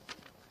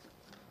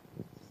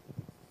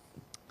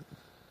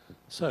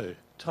So,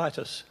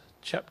 Titus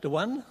chapter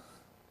 1,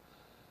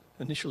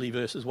 initially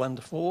verses 1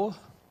 to 4,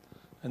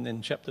 and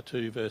then chapter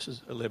 2,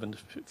 verses 11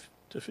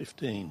 to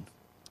 15.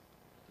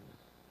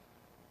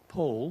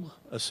 Paul,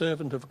 a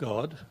servant of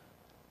God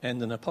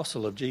and an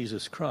apostle of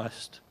Jesus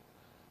Christ,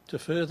 to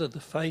further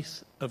the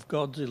faith of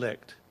God's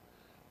elect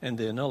and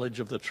their knowledge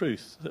of the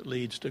truth that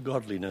leads to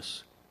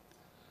godliness,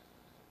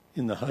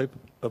 in the hope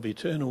of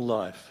eternal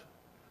life,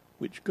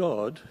 which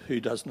God, who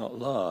does not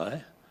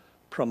lie,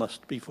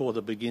 promised before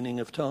the beginning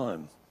of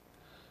time,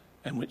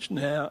 and which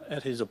now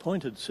at his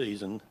appointed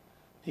season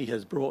he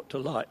has brought to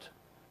light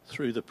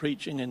through the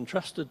preaching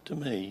entrusted to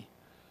me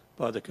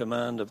by the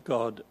command of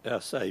God our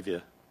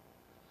Saviour,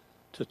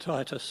 to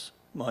Titus,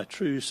 my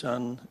true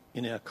son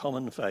in our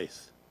common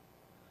faith.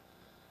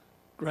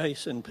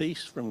 Grace and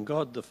peace from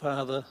God the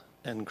Father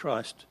and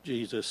Christ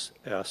Jesus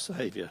our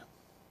Saviour.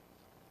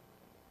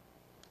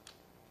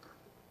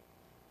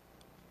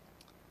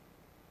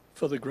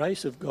 For the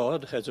grace of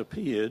God has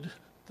appeared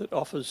that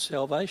offers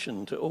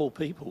salvation to all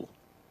people.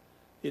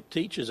 It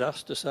teaches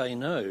us to say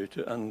no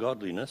to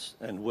ungodliness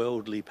and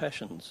worldly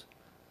passions,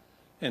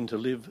 and to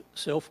live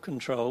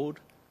self-controlled,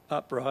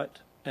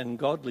 upright and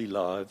godly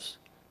lives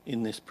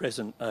in this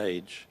present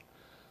age,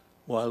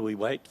 while we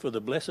wait for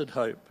the blessed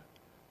hope,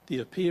 the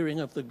appearing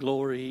of the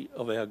glory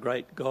of our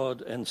great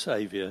God and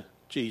Saviour,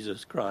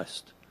 Jesus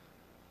Christ,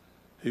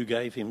 who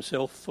gave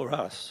himself for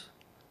us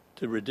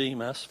to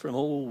redeem us from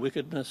all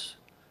wickedness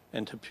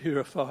and to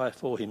purify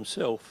for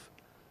himself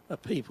a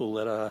people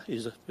that are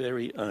his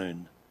very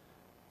own,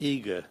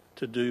 eager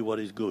to do what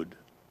is good.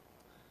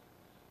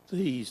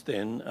 These,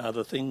 then, are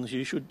the things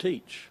you should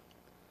teach.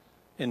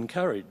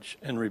 Encourage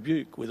and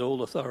rebuke with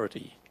all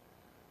authority.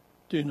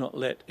 Do not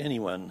let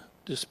anyone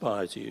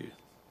despise you.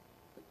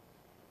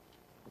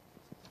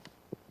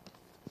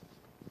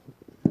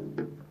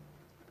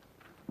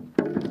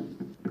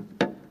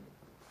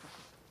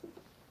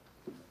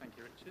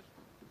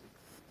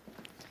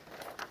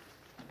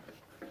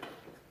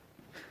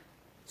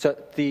 So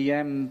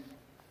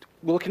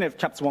we're looking at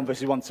chapter 1,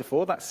 verses 1 to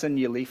 4. That's in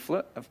your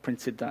leaflet. I've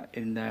printed that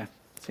in there,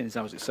 seeing as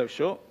how it's so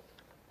short.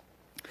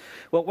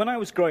 Well, when I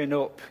was growing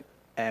up,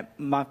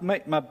 my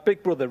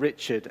big brother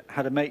Richard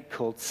had a mate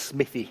called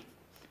Smithy.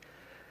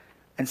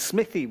 And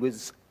Smithy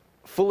was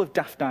full of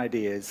daft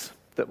ideas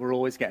that were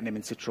always getting him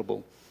into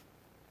trouble.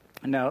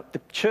 Now,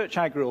 the church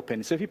I grew up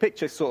in, so if you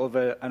picture sort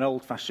of an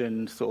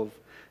old-fashioned sort of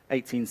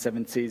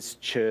 1870s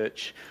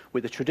church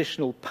with a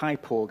traditional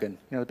pipe organ,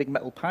 the big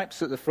metal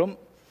pipes at the front.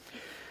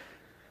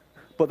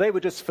 But they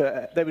were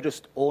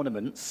just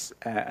ornaments,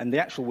 and the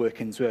actual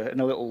workings were in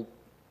a little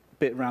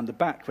bit around the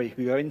back where you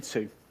could go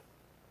into.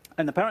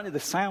 And apparently the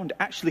sound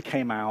actually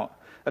came out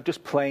of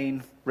just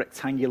plain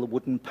rectangular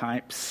wooden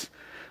pipes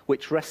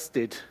which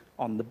rested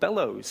on the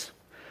bellows.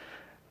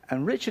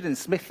 And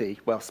Smithy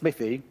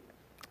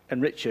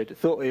and Richard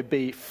thought it would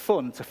be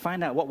fun to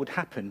find out what would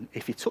happen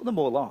if you took them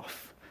all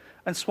off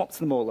and swapped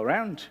them all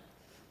around.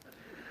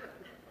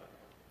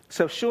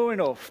 So sure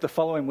enough, the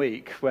following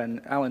week,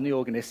 when Alan the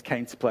organist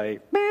came to play,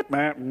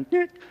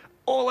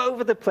 all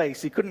over the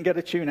place, he couldn't get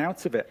a tune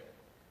out of it.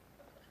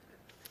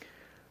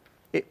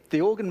 The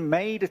organ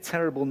made a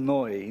terrible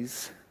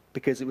noise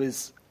because it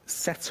was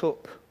set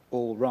up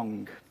all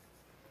wrong.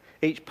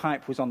 Each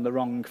pipe was on the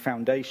wrong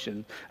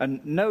foundation,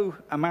 and no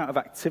amount of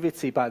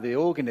activity by the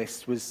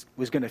organist was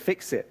going to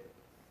fix it.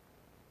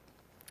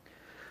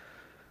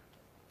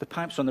 The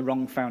pipes were on the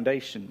wrong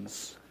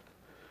foundations.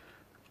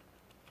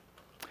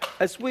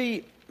 As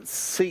we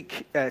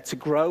seek to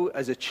grow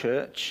as a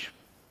church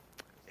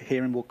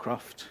here in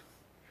Woodcroft,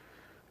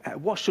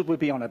 what should we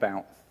be on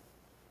about?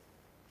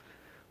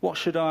 What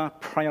should our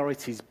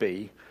priorities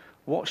be?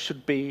 What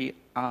should be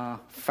our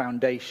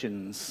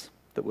foundations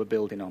that we're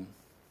building on?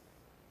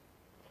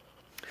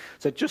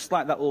 So just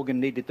like that organ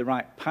needed the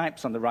right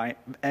pipes on the right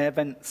air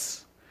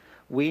vents,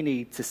 we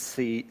need to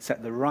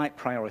set the right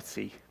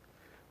priority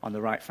on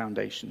the right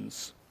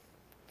foundations.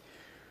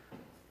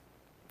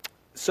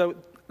 So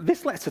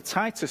this letter to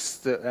Titus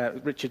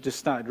that Richard just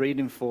started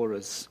reading for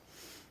us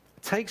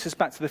takes us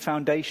back to the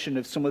foundation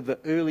of some of the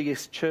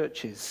earliest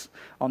churches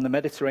on the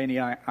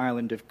Mediterranean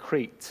island of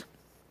Crete.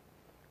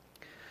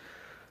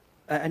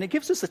 And it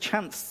gives us a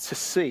chance to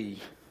see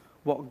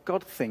what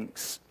God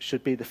thinks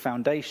should be the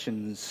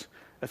foundations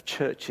of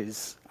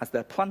churches as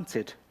they're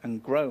planted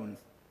and grown.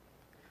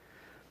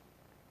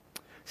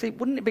 See,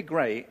 wouldn't it be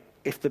great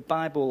if the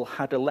Bible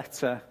had a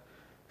letter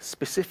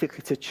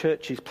specifically to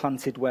churches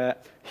planted where,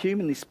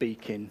 humanly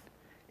speaking,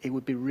 it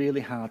would be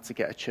really hard to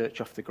get a church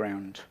off the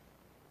ground?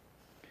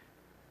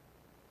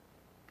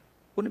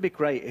 Wouldn't it be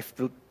great if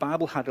the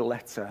Bible had a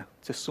letter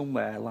to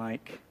somewhere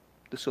like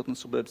the southern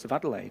suburbs of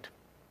Adelaide?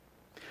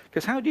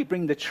 Because how do you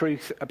bring the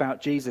truth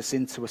about Jesus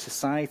into a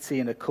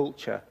society and a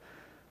culture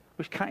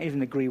which can't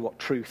even agree what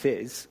truth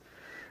is,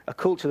 a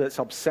culture that's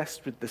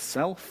obsessed with the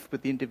self,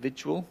 with the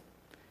individual?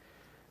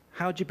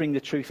 How do you bring the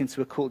truth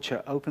into a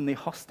culture openly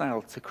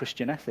hostile to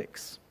Christian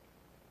ethics?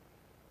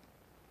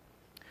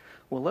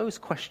 Well, those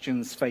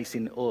questions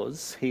facing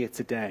us here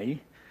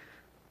today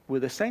were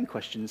the same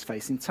questions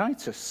facing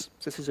Titus.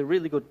 So this is a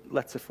really good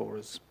letter for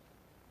us.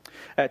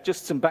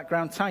 Just some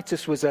background,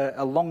 Titus was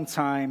a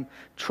long-time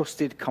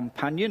trusted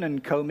companion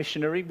and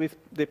co-missionary with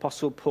the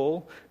Apostle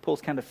Paul,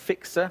 Paul's kind of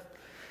fixer.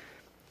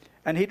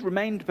 And he'd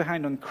remained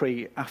behind on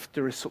Crete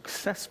after a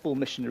successful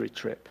missionary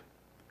trip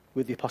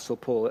with the Apostle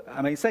Paul.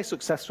 I mean, I say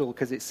successful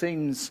because it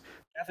seems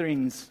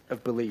gatherings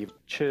of believed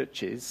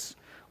churches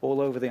all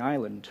over the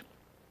island,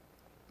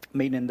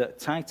 meaning that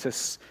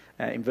Titus,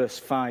 in verse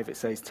 5, it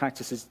says,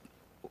 Titus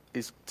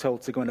is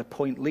told to go and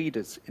appoint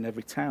leaders in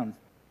every town.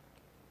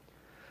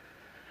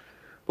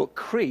 But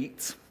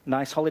Crete,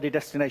 nice holiday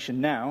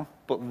destination now,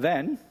 but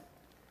then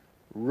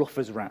rough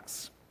as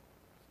rats.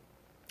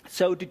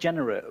 So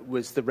degenerate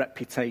was the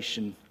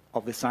reputation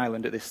of this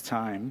island at this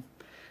time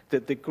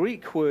that the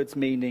Greek words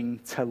meaning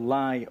to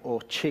lie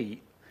or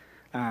cheat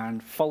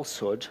and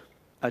falsehood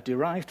are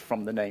derived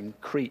from the name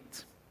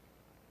Crete.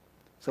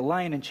 So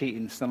lying and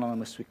cheating is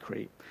synonymous with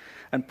Crete.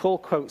 And Paul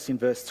quotes in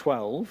verse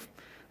 12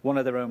 one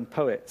of their own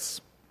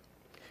poets.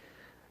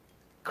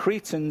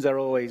 Cretans are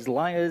always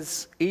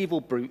liars,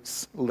 evil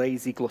brutes,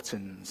 lazy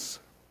gluttons.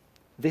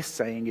 This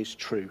saying is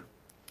true.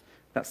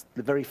 That's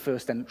the very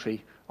first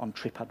entry on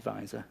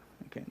TripAdvisor.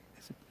 Okay.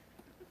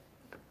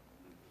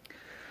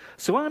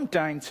 So I'm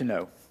dying to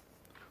know,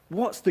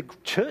 what's the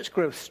church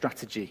growth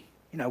strategy?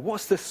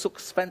 What's the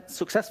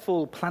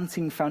successful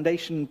planting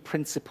foundation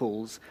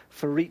principles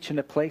for reaching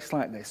a place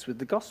like this with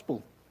the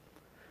gospel?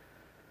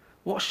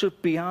 What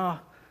should be our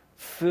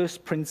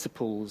first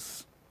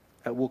principles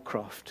at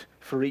Woodcroft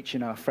for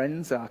reaching our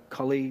friends, our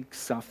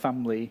colleagues, our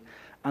family,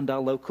 and our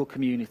local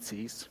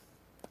communities,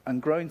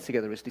 and growing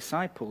together as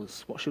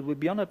disciples? What should we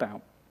be on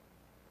about?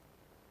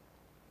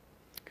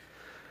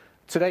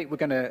 Today we're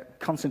going to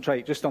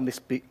concentrate just on this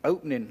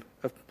opening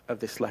of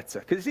this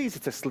letter, because it's easy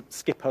to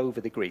skip over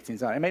the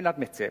greetings. I may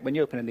admit it, when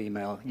you open an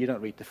email, you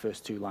don't read the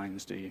first 2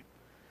 lines, do you?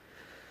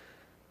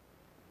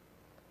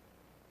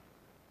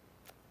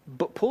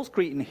 But Paul's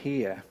greeting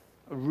here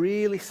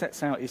really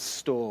sets out his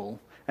stall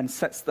and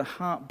sets the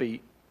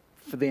heartbeat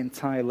for the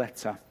entire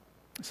letter.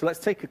 So let's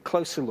take a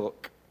closer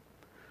look.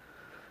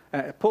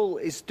 Paul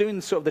is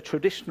doing sort of the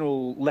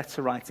traditional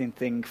letter writing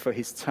thing for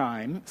his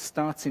time,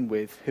 starting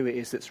with who it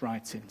is that's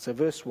writing. So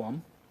verse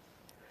 1,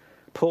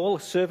 Paul, a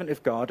servant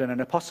of God and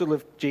an apostle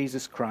of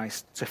Jesus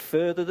Christ, to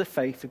further the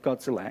faith of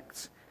God's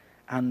elect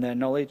and their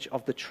knowledge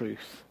of the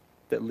truth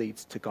that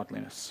leads to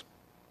godliness.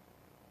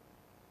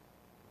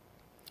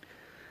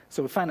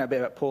 So we find out a bit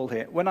about Paul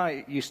here. When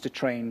I used to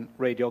train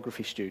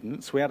radiography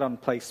students, we had on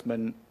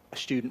placement a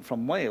student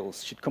from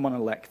Wales. She'd come on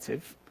an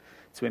elective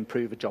to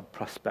improve her job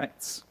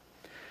prospects.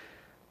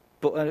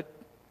 But her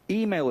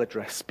email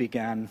address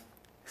began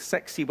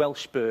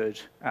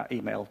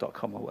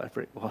sexywelshbird@email.com or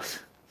whatever it was.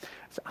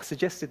 So I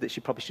suggested that she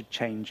probably should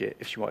change it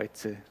if she wanted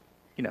to,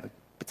 be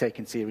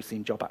taken seriously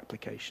in job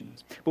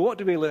applications. But what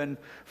do we learn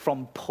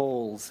from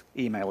Paul's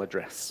email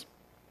address?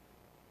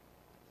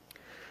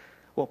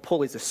 Well,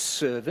 Paul is a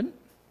servant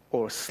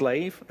or a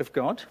slave of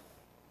God.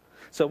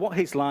 So what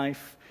his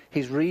life,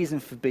 his reason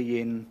for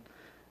being,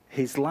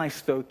 his life's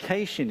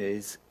vocation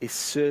is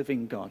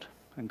serving God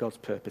and God's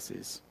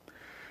purposes.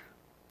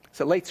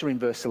 So later in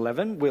verse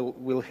 11,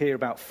 we'll hear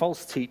about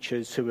false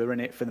teachers who are in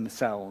it for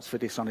themselves, for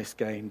dishonest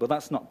gain. But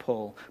that's not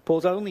Paul.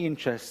 Paul's only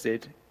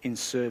interested in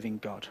serving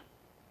God.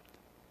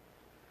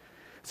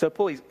 So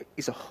Paul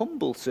is a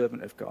humble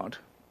servant of God,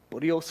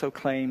 but he also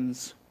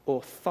claims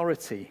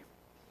authority.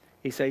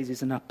 He says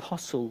he's an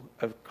apostle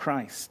of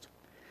Christ.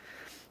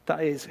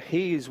 That is,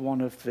 he is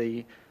one of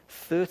the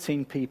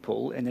 13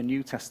 people in the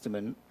New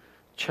Testament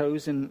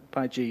chosen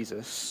by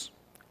Jesus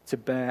to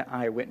bear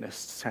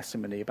eyewitness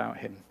testimony about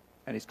him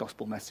and his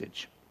gospel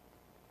message.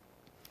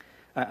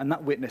 And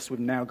that witness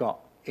we've now got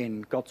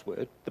in God's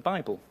word, the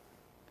Bible.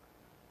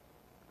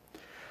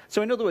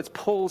 So in other words,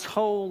 Paul's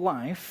whole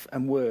life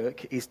and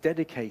work is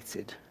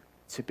dedicated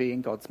to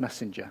being God's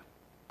messenger,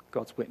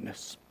 God's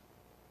witness.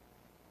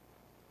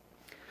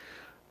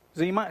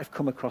 So you might have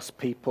come across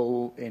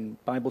people in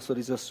Bible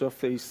studies or stuff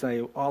who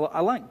say, oh, I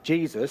like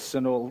Jesus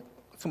and all.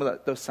 Some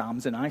of those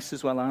psalms are nice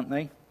as well, aren't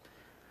they?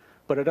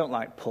 But I don't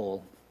like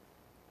Paul.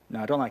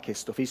 No, I don't like his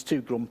stuff. He's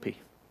too grumpy.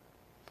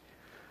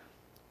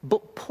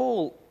 But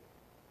Paul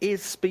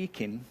is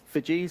speaking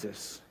for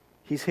Jesus.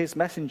 He's his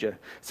messenger.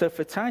 So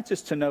for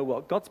Titus to know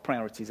what God's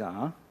priorities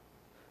are,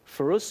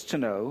 for us to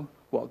know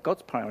what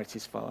God's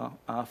priorities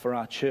are for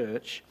our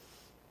church,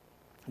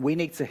 we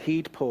need to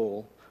heed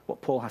Paul,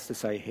 what Paul has to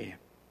say here.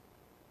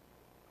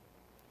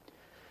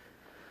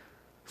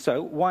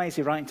 So why is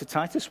he writing to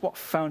Titus? What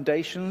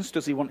foundations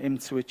does he want him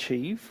to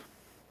achieve?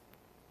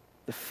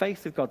 The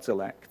faith of God's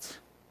elect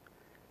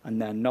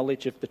and their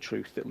knowledge of the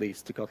truth that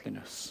leads to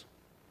godliness.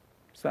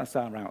 So that's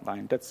our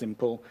outline, dead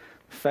simple.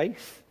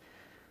 Faith,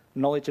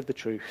 knowledge of the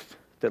truth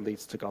that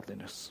leads to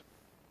godliness.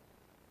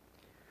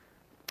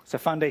 So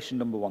foundation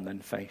number 1 then,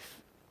 faith.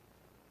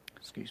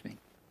 Excuse me.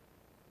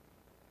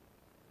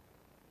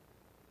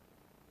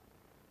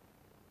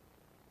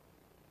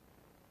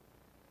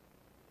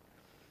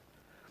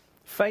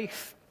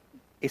 Faith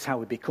is how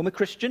we become a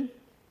Christian,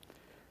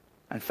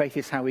 And faith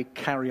is how we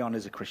carry on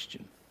as a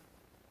Christian.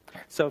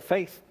 So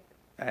faith,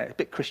 a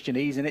bit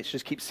Christianese in it,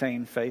 just keep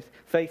saying faith.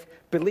 Faith,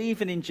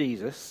 believing in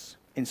Jesus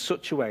in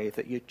such a way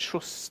that you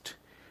trust,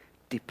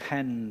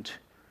 depend,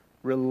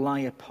 rely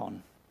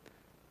upon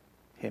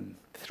him.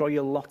 Throw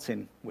your lot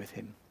in with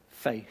him.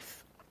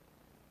 Faith.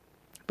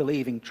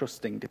 Believing,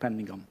 trusting,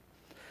 depending on.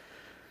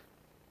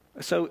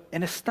 So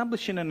in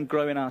establishing and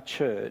growing our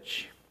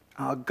church,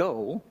 our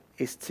goal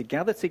is to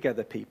gather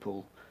together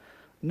people,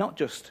 not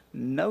just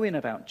knowing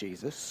about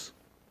Jesus,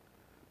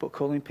 but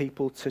calling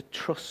people to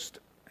trust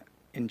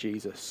in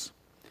Jesus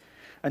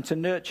and to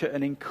nurture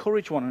and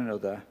encourage one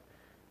another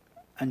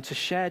and to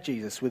share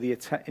Jesus with the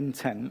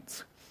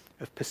intent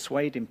of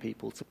persuading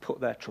people to put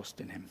their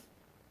trust in him.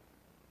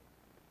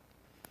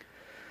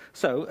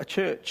 So a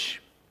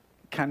church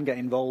can get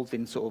involved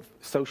in sort of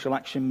social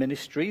action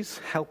ministries,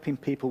 helping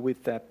people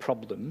with their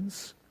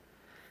problems,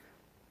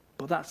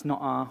 but that's not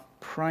our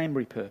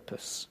primary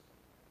purpose.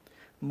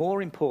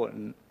 More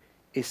important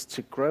is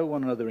to grow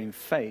one another in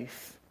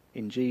faith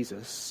in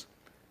Jesus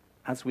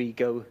as we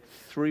go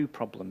through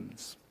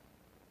problems.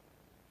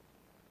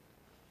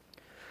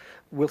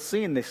 We'll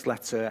see in this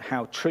letter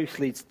how truth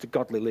leads to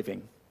godly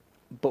living,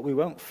 but we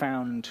won't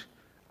found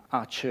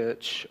our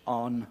church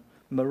on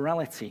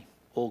morality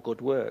or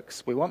good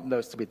works. We want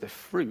those to be the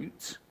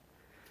fruit,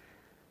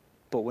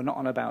 but we're not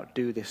on about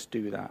do this,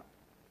 do that.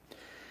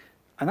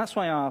 And that's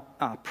why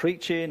our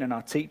preaching and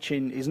our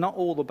teaching is not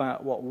all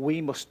about what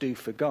we must do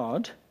for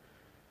God,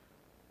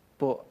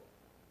 but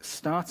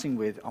starting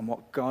with on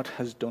what God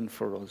has done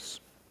for us,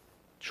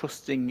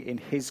 trusting in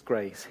his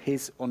grace,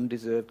 his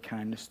undeserved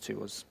kindness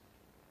to us.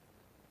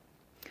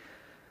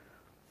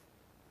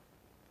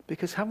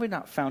 Because having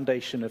that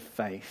foundation of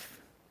faith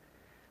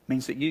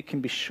means that you can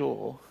be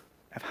sure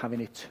of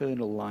having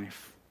eternal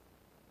life.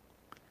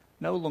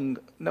 No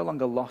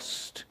longer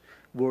lost,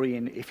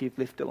 worrying if you've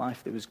lived a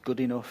life that was good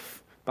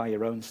enough by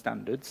your own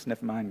standards,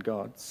 never mind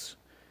God's.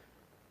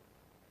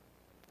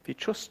 If you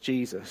trust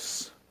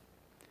Jesus,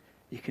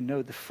 you can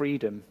know the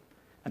freedom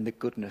and the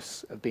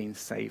goodness of being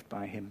saved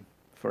by him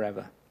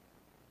forever.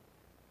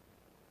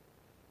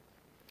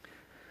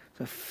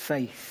 So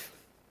faith.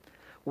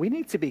 We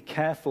need to be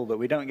careful that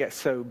we don't get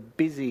so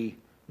busy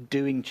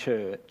doing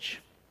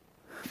church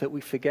that we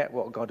forget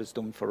what God has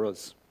done for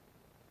us.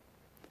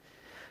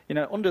 You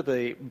know, under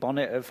the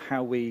bonnet of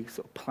how we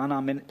sort of plan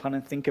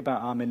and think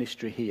about our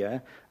ministry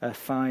here,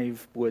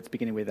 5 words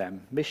beginning with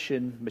M: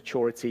 mission,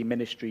 maturity,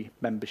 ministry,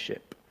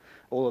 membership,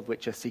 all of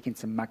which are seeking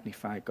to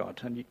magnify God.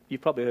 And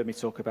you've probably heard me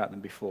talk about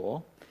them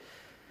before.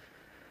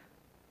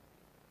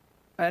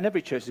 And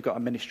every church has got a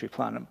ministry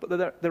plan,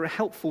 but they're a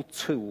helpful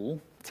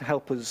tool to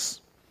help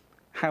us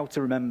how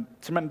to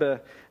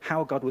remember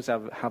how God would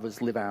have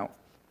us live out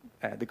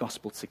the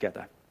gospel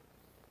together.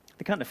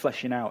 They're kind of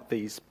fleshing out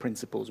these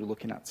principles we're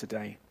looking at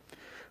today.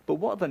 But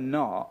what they're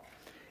not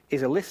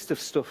is a list of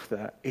stuff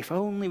that, if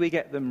only we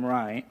get them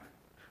right,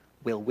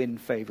 we'll win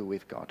favour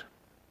with God.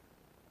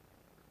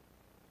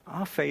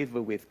 Our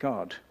favour with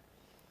God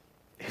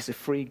is a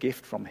free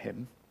gift from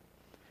him,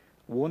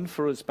 won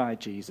for us by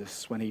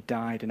Jesus when he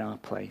died in our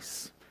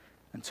place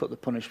and took the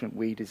punishment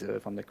we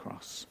deserve on the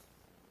cross.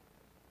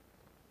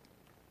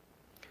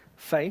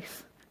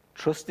 Faith,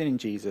 trusting in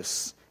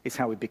Jesus, is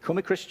how we become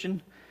a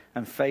Christian,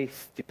 and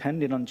faith,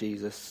 depending on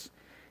Jesus,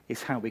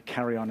 is how we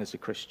carry on as a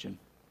Christian.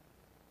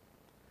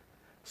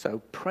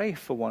 So pray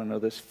for one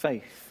another's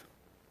faith.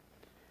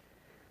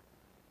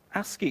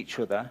 Ask each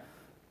other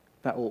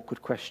that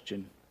awkward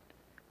question: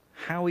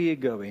 how are you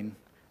going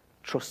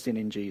trusting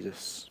in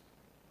Jesus?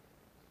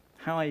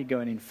 How are you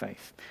going in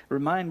faith?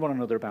 Remind one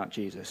another about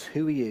Jesus,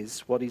 who he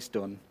is, what he's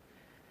done,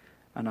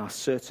 and our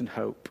certain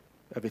hope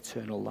of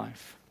eternal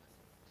life.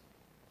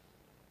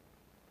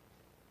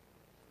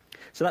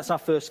 So that's our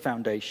first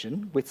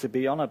foundation. We're to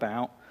be on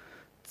about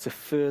to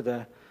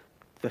further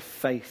the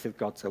faith of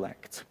God's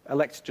elect.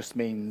 Elect just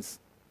means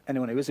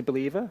anyone who is a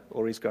believer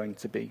or is going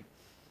to be.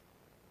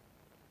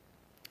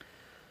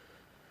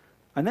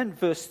 And then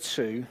verse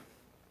 2,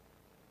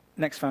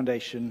 next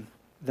foundation,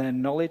 their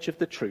knowledge of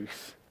the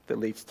truth that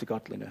leads to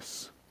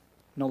godliness.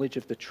 Knowledge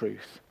of the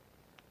truth.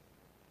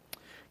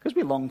 Because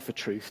we long for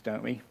truth,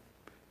 don't we?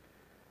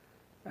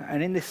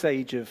 And in this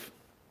age of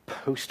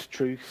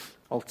post-truth,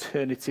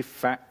 alternative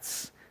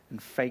facts,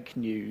 and fake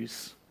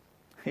news,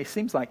 it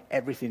seems like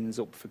everything's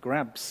up for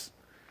grabs.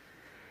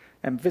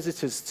 And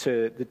visitors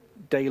to the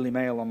Daily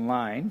Mail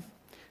online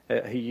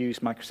who use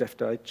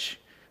Microsoft Edge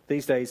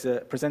these days are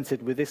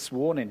presented with this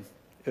warning,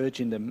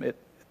 urging them.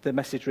 The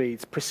message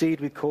reads,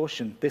 "Proceed with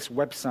caution. This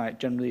website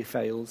generally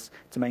fails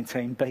to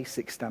maintain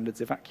basic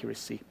standards of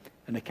accuracy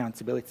and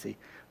accountability."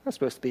 That's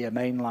supposed to be a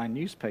mainline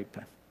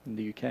newspaper in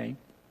the UK.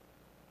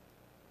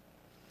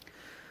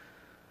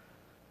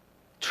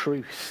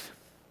 Truth.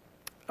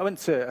 I went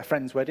to a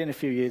friend's wedding a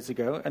few years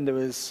ago, and there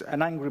was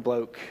an angry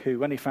bloke who,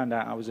 when he found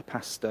out I was a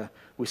pastor,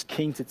 was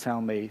keen to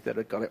tell me that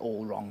I'd got it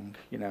all wrong,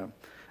 you know.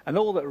 And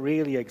all that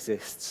really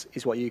exists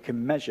is what you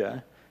can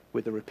measure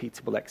with a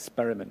repeatable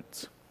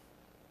experiment.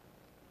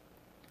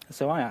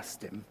 So I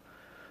asked him,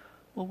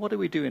 well, what are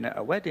we doing at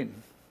a wedding?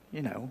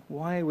 You know,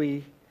 why are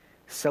we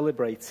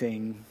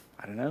celebrating,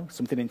 I don't know,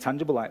 something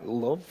intangible like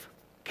love,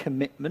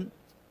 commitment?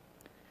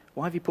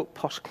 Why have you put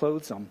posh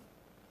clothes on?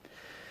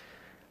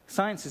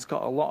 Science has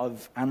got a lot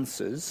of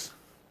answers,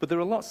 but there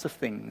are lots of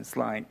things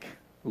like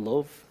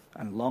love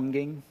and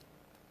longing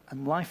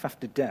and life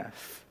after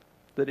death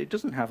that it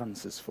doesn't have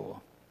answers for.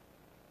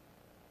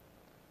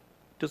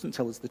 It doesn't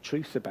tell us the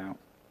truth about.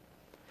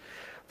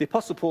 The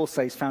Apostle Paul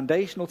says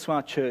foundational to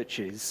our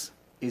churches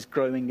is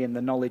growing in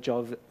the knowledge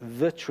of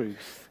the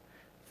truth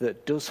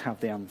that does have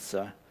the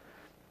answer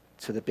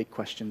to the big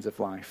questions of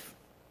life.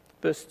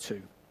 Verse 2.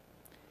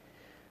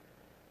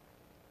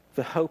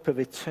 The hope of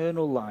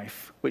eternal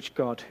life, which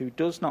God, who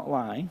does not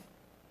lie,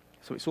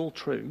 so it's all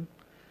true,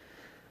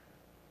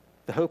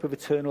 the hope of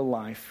eternal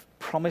life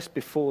promised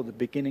before the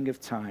beginning of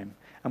time,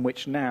 and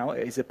which now,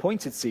 at his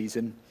appointed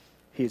season,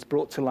 he has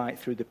brought to light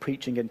through the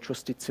preaching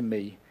entrusted to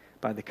me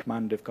by the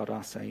command of God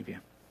our Saviour.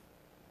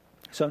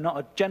 So not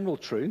a general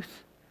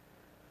truth,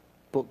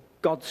 but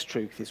God's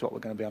truth is what we're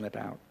going to be on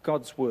about.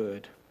 God's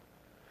word.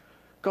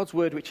 God's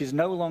word, which is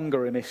no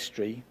longer a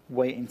mystery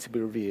waiting to be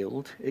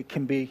revealed. It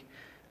can be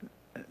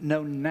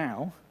known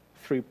now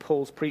through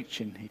Paul's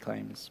preaching, he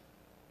claims.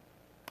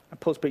 And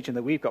Paul's preaching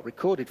that we've got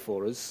recorded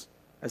for us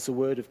as the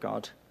word of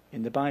God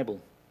in the Bible.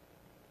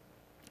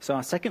 So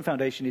our second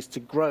foundation is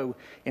to grow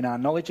in our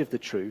knowledge of the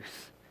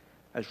truth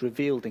as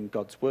revealed in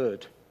God's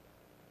word.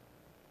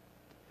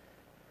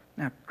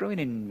 Now, growing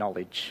in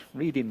knowledge,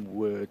 reading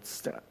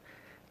words,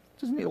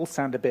 doesn't it all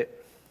sound a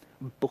bit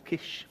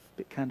bookish, a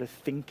bit kind of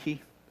thinky,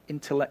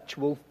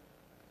 intellectual?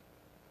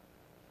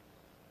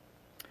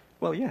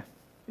 Well, yeah,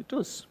 it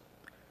does.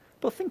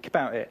 But think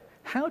about it.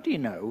 How do you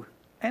know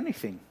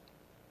anything?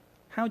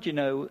 How do you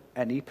know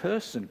any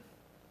person?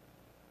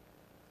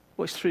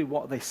 Well, it's through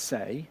what they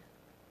say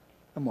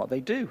and what they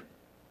do.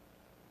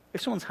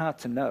 If someone's hard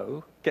to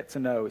know, get to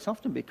know, it's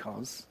often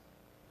because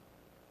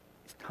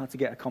it's hard to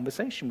get a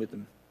conversation with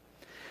them.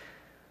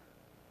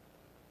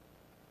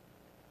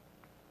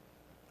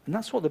 And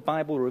that's what the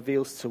Bible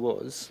reveals to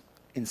us,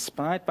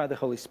 inspired by the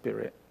Holy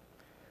Spirit.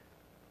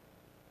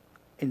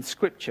 In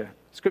Scripture,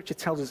 Scripture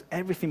tells us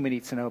everything we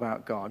need to know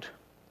about God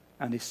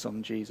and his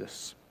Son,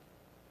 Jesus.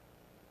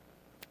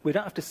 We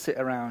don't have to sit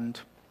around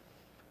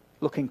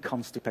looking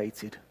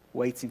constipated,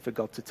 waiting for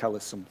God to tell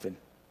us something.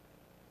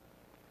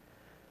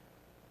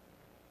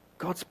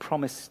 God's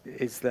promise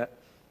is that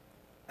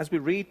as we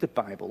read the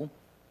Bible,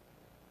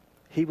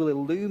 he will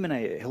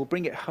illuminate it. He'll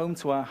bring it home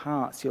to our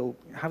hearts. He'll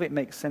have it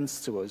make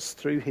sense to us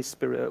through his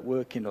Spirit at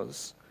work in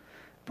us,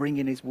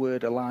 bringing his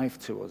word alive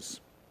to us.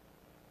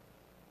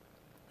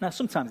 Now,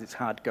 sometimes it's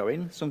hard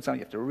going. Sometimes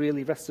you have to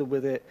really wrestle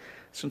with it.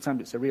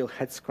 Sometimes it's a real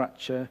head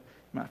scratcher.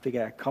 You might have to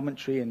get a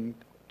commentary and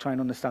try and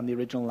understand the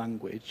original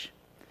language.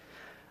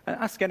 And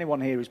ask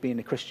anyone here who's been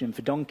a Christian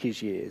for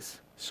donkey's years.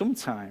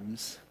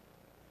 Sometimes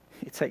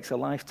it takes a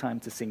lifetime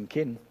to sink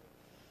in.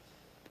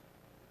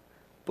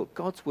 But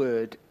God's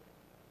word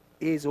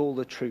is all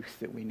the truth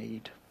that we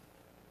need.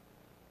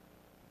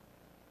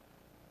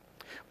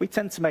 We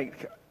tend to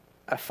make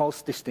a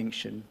false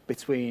distinction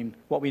between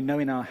what we know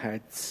in our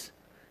heads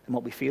and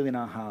what we feel in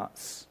our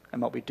hearts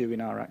and what we do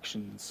in our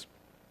actions.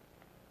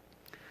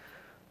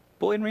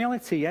 But in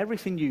reality,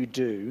 everything you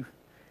do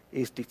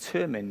is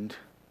determined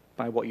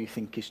by what you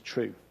think is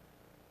true.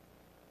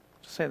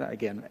 I'll say that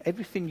again.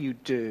 Everything you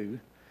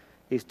do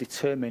is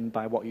determined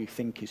by what you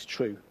think is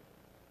true.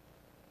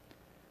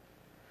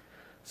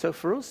 So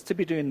for us to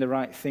be doing the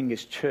right thing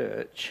as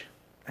church,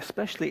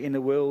 especially in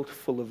a world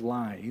full of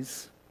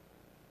lies,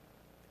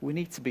 we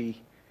need to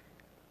be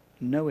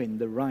knowing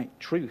the right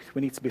truth.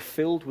 We need to be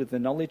filled with the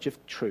knowledge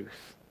of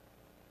truth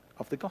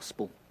of the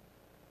gospel.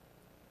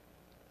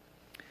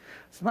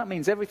 So that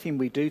means everything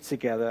we do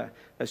together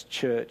as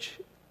church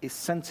is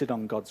centered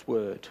on God's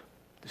word.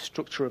 The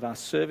structure of our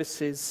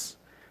services,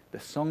 the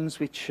songs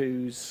we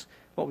choose,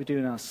 what we do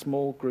in our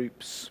small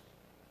groups.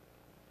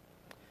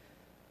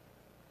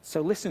 So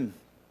listen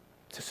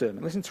to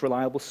sermons. Listen to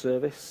reliable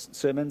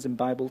sermons and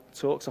Bible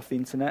talks off the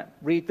internet.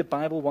 Read the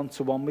Bible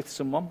one-to-one with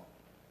someone.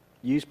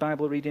 Use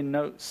Bible reading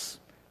notes.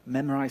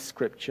 Memorize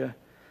scripture.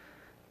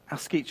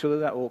 Ask each other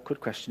that awkward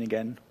question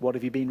again. What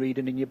have you been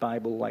reading in your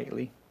Bible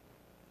lately?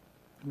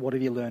 What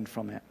have you learned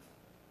from it?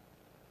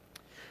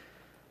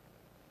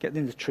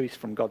 Getting the truth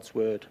from God's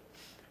word.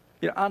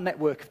 You know, our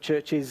network of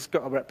churches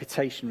got a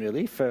reputation,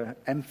 really, for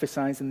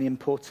emphasizing the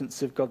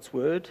importance of God's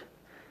word.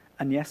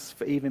 And yes,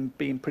 for even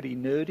being pretty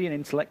nerdy and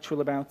intellectual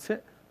about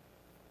it.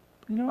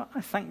 But you know what? I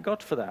thank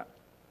God for that.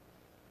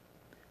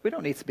 We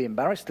don't need to be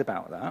embarrassed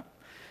about that,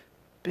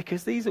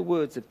 because these are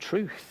words of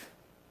truth,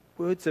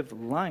 words of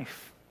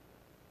life.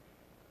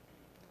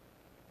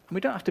 And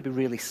we don't have to be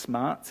really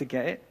smart to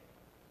get it.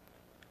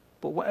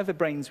 But whatever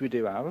brains we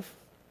do have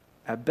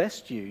are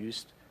best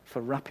used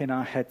for wrapping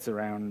our heads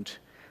around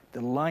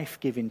the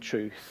life-giving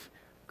truth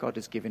God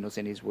has given us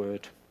in his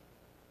word.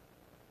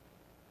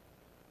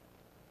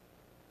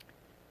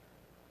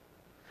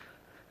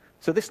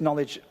 So this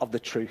knowledge of the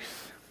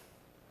truth,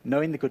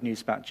 knowing the good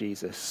news about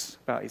Jesus,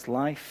 about his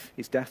life,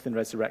 his death and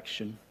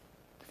resurrection,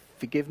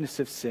 forgiveness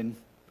of sin,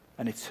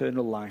 and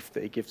eternal life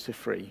that he gives for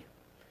free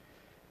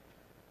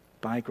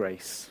by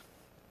grace.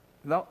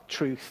 That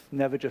truth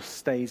never just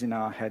stays in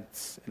our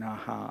heads, in our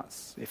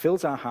hearts. It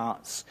fills our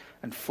hearts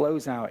and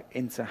flows out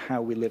into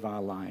how we live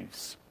our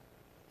lives.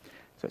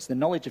 So it's the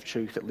knowledge of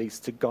truth that leads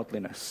to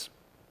godliness.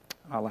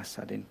 Our last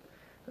heading,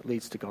 that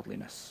leads to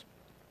godliness.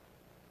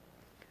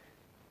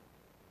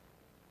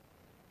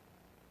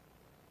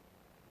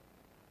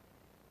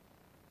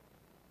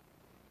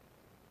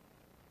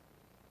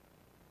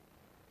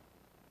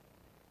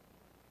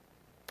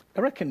 I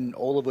reckon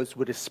all of us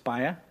would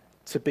aspire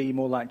to be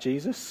more like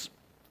Jesus,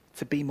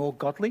 to be more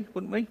godly,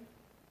 wouldn't we?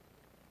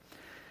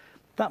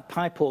 That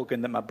pipe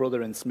organ that my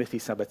brother and Smithy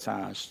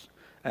sabotaged,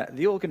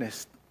 the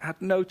organist had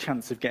no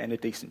chance of getting a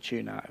decent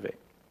tune out of it.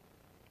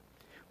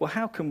 Well,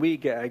 how can we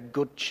get a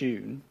good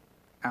tune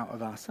out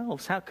of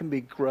ourselves? How can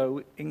we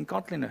grow in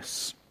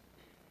godliness?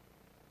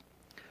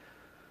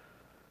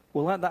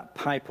 Well, like that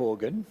pipe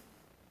organ,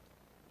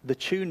 the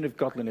tune of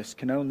godliness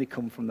can only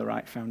come from the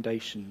right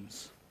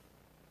foundations.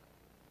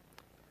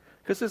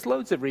 Because there's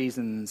loads of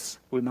reasons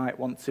we might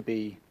want to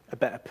be a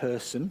better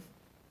person,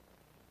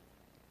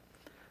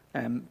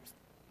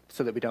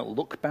 so that we don't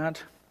look bad,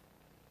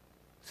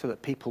 so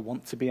that people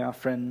want to be our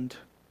friend,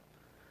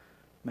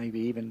 maybe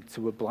even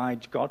to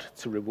oblige God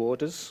to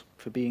reward us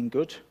for being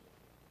good.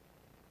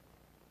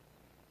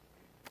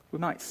 We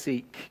might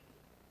seek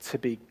to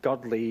be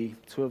godly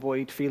to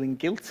avoid feeling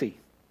guilty,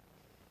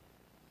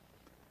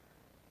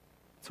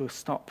 to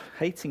stop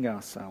hating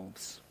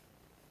ourselves,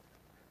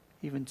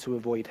 even to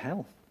avoid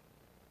hell.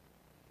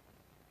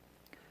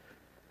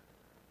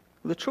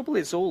 The trouble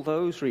is, all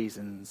those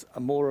reasons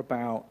are more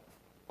about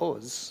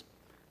us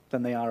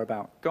than they are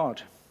about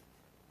God.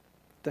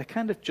 They're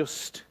kind of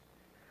just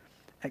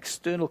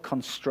external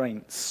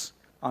constraints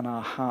on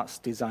our heart's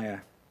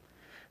desire.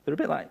 They're a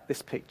bit like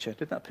this picture.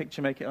 Did that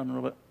picture make it on,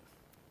 Robert?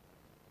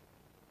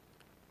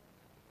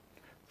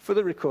 For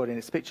the recording,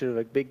 it's a picture of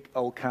a big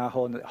old car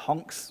horn that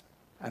honks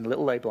and a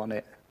little label on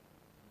it,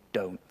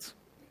 don't.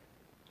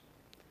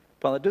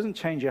 Well, it doesn't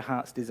change your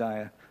heart's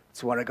desire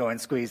to want to go and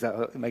squeeze that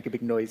and make a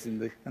big noise in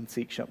the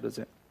antique shop, does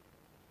it?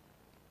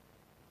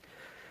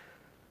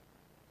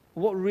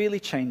 What really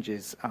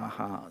changes our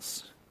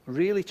hearts,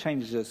 really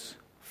changes us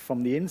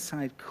from the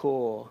inside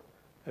core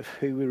of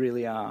who we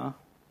really are,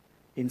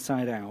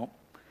 inside out,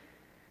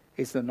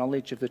 is the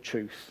knowledge of the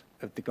truth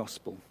of the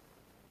gospel.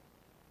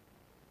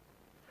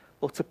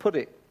 Or to put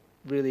it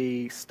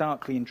really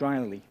starkly and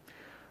dryly,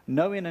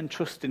 knowing and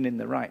trusting in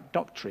the right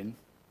doctrine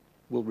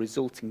will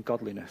result in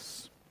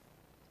godliness.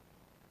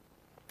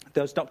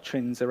 Those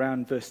doctrines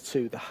around verse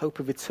 2, the hope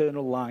of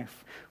eternal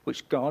life,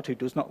 which God, who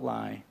does not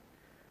lie,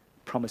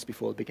 promised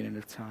before the beginning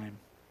of time.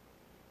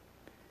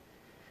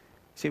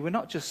 See, we're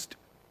not just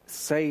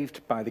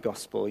saved by the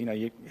gospel. You know,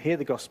 you hear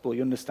the gospel,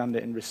 you understand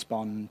it and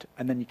respond,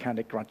 and then you kind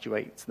of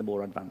graduate to the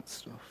more advanced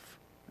stuff.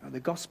 The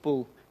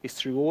gospel is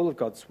through all of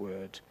God's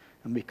word,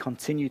 and we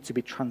continue to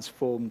be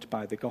transformed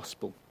by the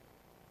gospel.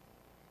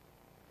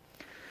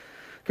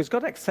 Because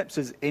God accepts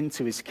us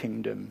into his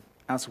kingdom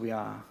as we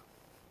are,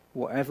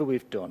 whatever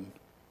we've done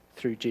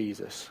through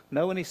Jesus.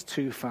 No one is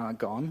too far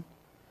gone.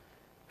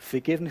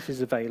 Forgiveness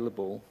is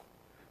available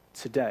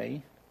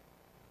today,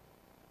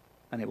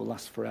 and it will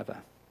last forever.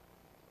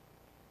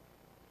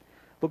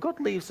 But God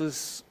loves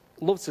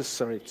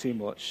us too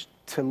much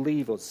to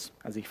leave us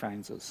as he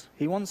finds us.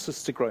 He wants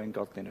us to grow in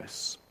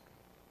godliness.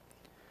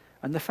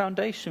 And the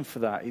foundation for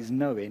that is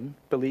knowing,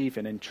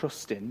 believing, and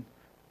trusting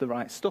the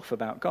right stuff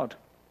about God.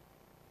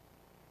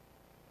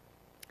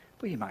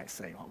 But you might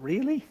say, well,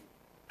 really?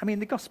 I mean,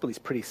 the gospel is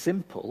pretty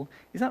simple.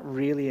 Is that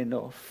really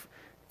enough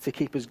to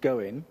keep us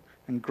going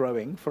and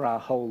growing for our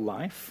whole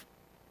life?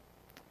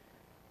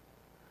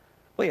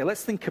 Well, yeah,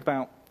 let's think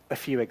about a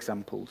few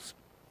examples.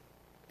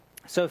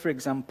 So, for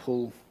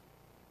example,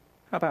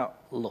 how about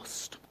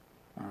lust?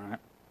 All right.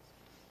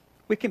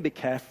 We can be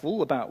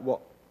careful about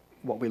what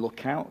we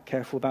look at,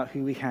 careful about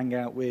who we hang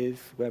out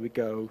with, where we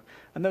go.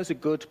 And those are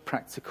good,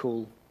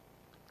 practical,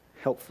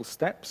 helpful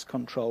steps,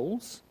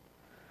 controls.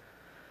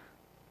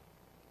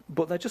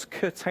 But they're just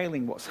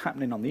curtailing what's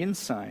happening on the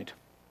inside.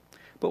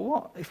 But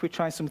what if we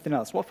try something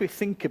else? What if we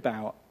think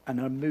about and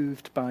are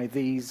moved by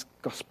these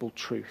gospel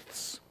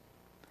truths?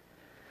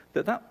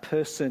 That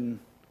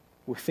person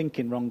we're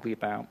thinking wrongly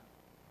about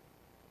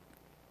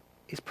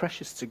is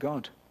precious to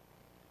God.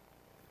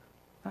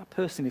 That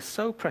person is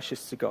so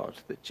precious to God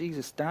that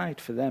Jesus died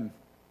for them.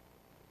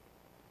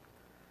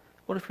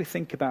 What if we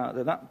think about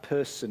that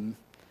person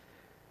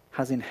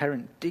has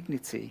inherent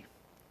dignity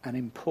and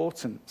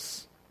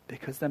importance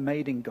because they're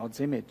made in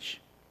God's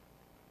image,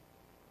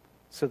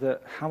 so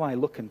that how I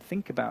look and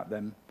think about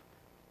them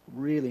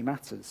really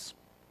matters?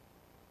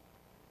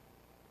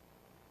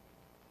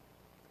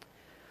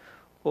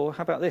 Or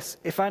how about this?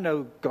 If I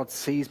know God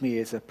sees me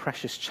as a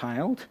precious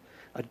child,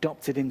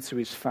 adopted into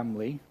his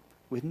family,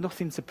 with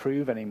nothing to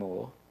prove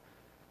anymore,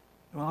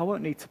 well, I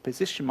won't need to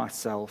position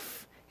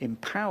myself in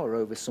power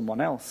over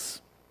someone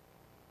else.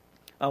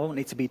 I won't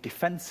need to be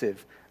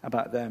defensive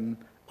about them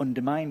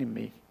undermining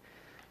me.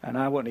 and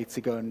I won't need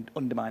to go and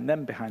undermine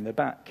them behind their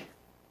back.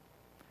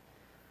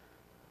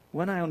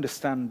 When I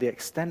understand the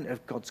extent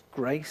of God's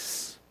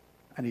grace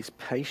and his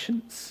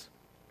patience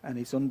and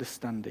his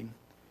understanding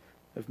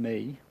of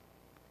me,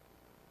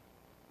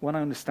 when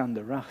I understand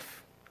the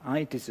wrath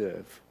I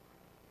deserve,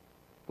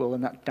 well,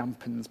 then that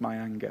dampens my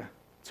anger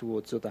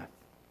towards others.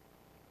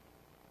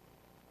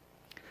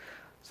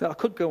 So I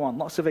could go on,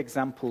 lots of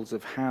examples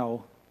of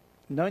how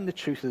knowing the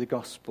truth of the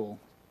gospel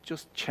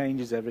just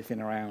changes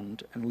everything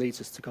around and leads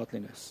us to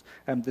godliness.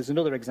 There's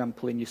another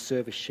example in your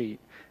service sheet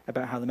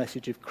about how the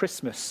message of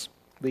Christmas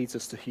leads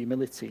us to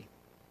humility.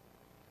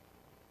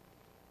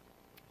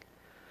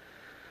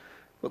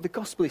 But the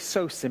gospel is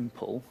so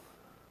simple,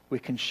 we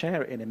can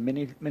share it in a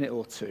minute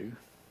or two.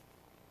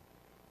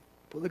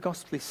 But the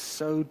gospel is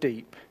so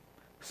deep,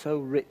 so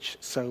rich,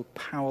 so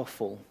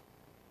powerful,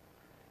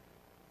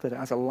 that it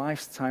has a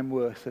lifetime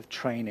worth of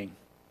training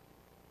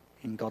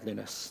in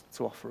godliness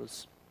to offer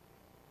us.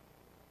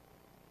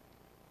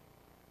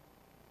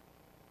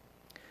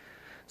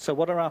 So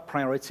what are our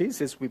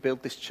priorities as we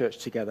build this church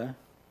together?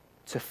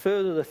 To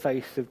further the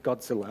faith of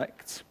God's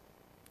elect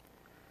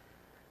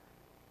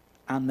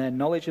and their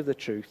knowledge of the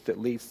truth that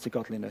leads to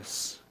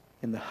godliness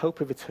in the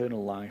hope of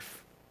eternal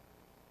life,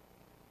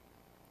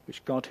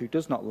 which God, who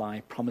does not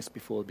lie, promised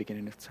before the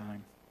beginning of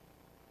time.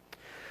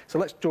 So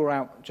let's draw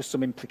out just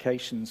some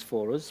implications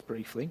for us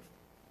briefly.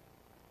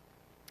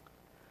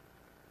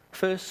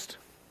 First,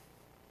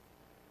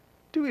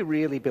 do we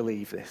really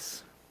believe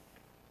this?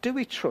 Do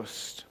we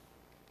trust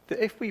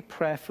that if we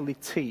prayerfully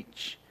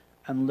teach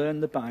and learn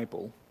the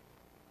Bible,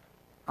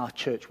 our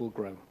church will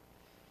grow?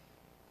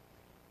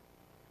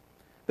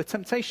 The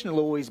temptation will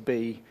always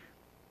be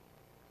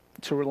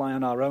to rely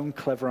on our own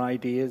clever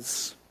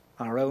ideas,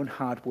 our own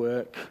hard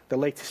work, the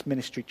latest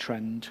ministry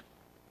trend.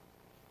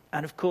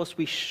 And of course,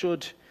 we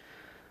should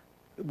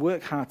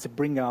work hard to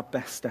bring our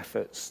best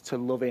efforts to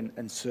loving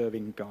and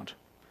serving God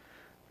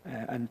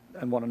and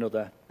one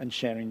another and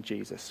sharing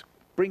Jesus.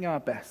 Bring our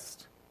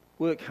best.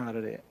 Work hard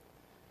at it.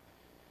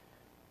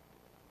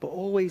 But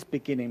always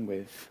beginning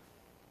with,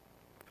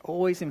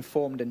 always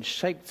informed and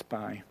shaped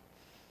by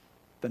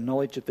the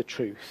knowledge of the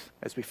truth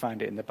as we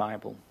find it in the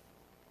Bible.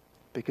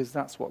 Because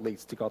that's what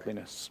leads to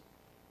godliness.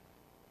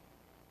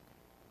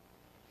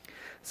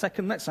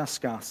 Second, let's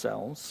ask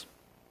ourselves,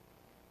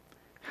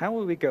 how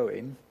are we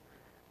going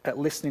at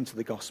listening to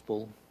the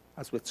gospel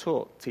as we're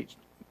taught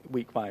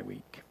week by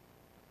week?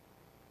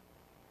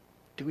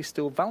 Do we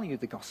still value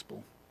the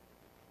gospel?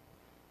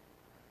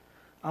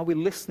 Are we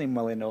listening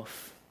well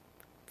enough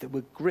that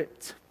we're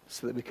gripped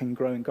so that we can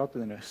grow in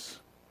godliness?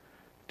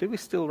 Do we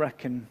still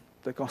reckon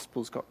the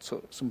gospel's got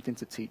something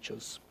to teach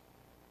us?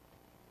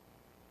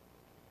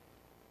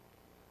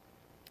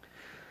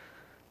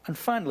 And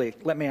finally,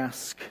 let me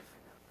ask,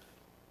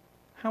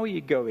 how are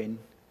you going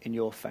in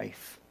your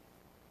faith?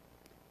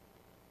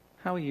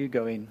 How are you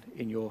going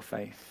in your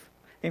faith?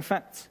 In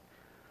fact,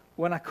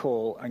 when I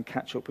call and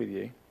catch up with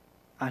you,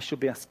 I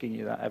should be asking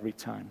you that every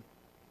time.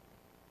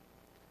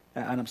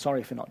 And I'm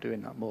sorry if you're not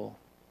doing that more.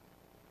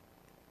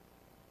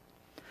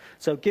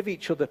 So give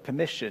each other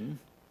permission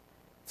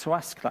to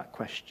ask that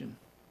question.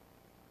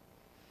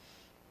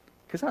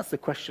 Because that's the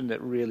question that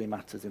really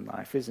matters in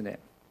life, isn't it?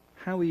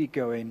 How are you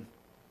going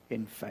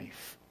in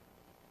faith?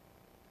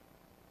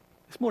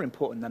 It's more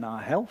important than our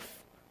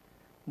health,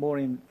 more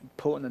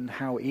important than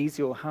how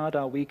easy or hard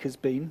our week has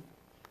been.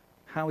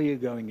 How are you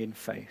going in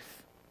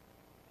faith?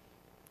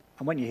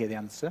 And when you hear the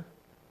answer,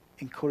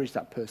 encourage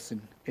that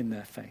person in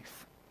their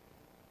faith.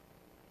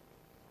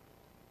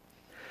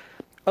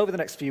 Over the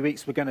next few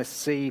weeks, we're going to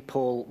see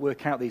Paul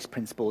work out these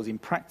principles in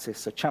practice.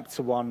 So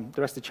chapter 1,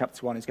 the rest of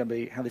chapter 1 is going to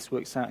be how this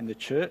works out in the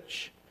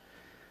church.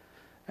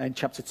 And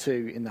chapter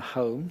 2 in the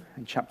home.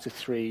 And chapter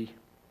 3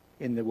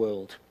 in the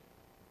world.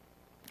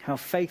 How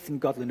faith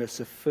and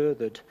godliness are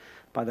furthered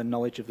by the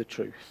knowledge of the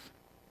truth.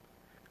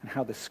 And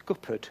how they're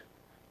scuppered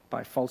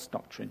by false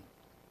doctrine.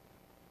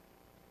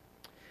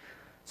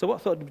 So what I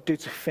thought I'd do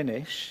to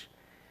finish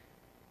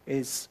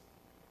is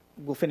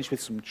we'll finish with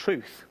some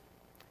truth.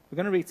 We're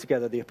going to read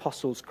together the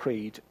Apostles'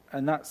 Creed,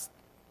 and that's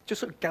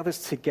just sort of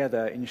gathers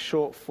together in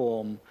short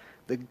form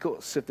the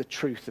guts of the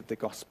truth of the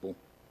gospel.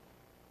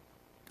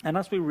 And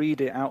as we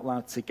read it out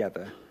loud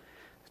together,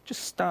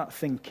 just start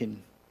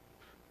thinking,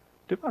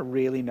 do I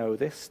really know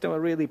this? Do I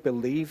really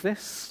believe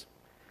this?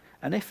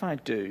 And if I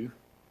do,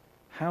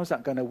 how's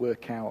that going to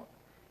work out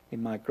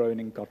in my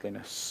growing in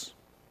godliness?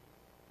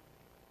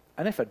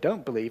 And if I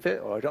don't believe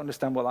it, or I don't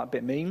understand what that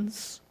bit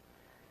means,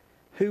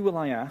 who will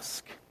I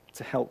ask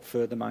to help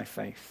further my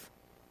faith?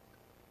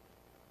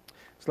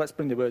 So let's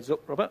bring the words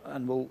up, Robert,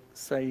 and we'll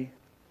say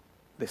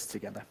this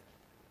together.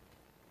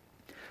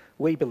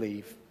 We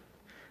believe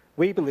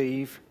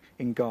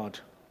in God,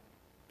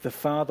 the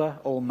Father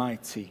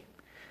Almighty,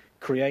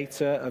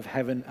 creator of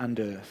heaven and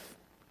earth.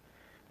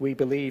 We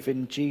believe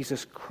in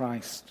Jesus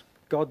Christ,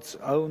 God's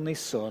only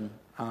Son,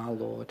 our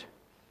Lord,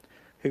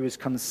 who was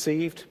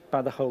conceived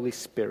by the Holy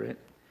Spirit,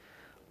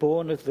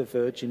 born of the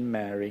Virgin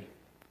Mary,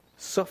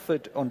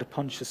 suffered under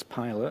Pontius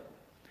Pilate,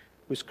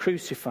 was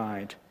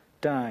crucified,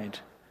 died,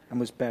 and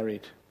was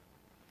buried.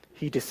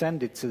 He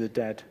descended to the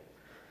dead.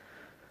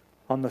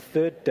 On the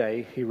third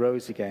day he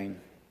rose again.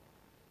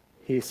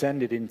 He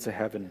ascended into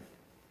heaven.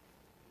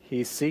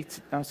 He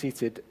is now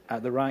seated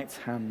at the right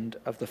hand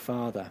of the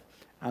Father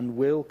and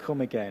will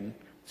come again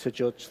to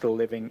judge the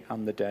living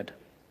and the dead.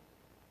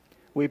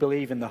 We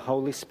believe in the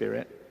Holy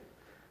Spirit,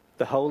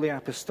 the Holy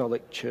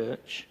Apostolic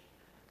Church,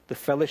 the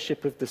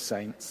fellowship of the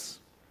saints,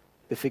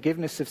 the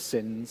forgiveness of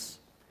sins,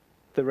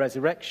 the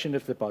resurrection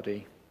of the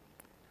body,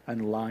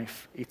 and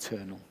life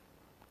eternal.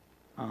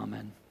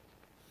 Amen.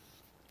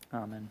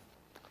 Amen.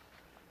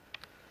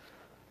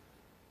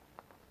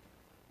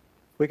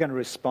 We're going to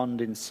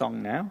respond in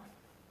song now.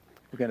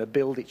 We're going to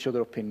build each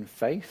other up in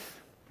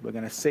faith. We're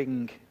going to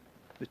sing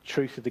the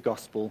truth of the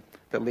gospel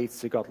that leads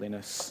to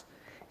godliness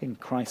in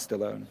Christ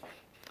alone.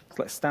 So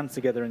let's stand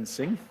together and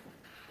sing.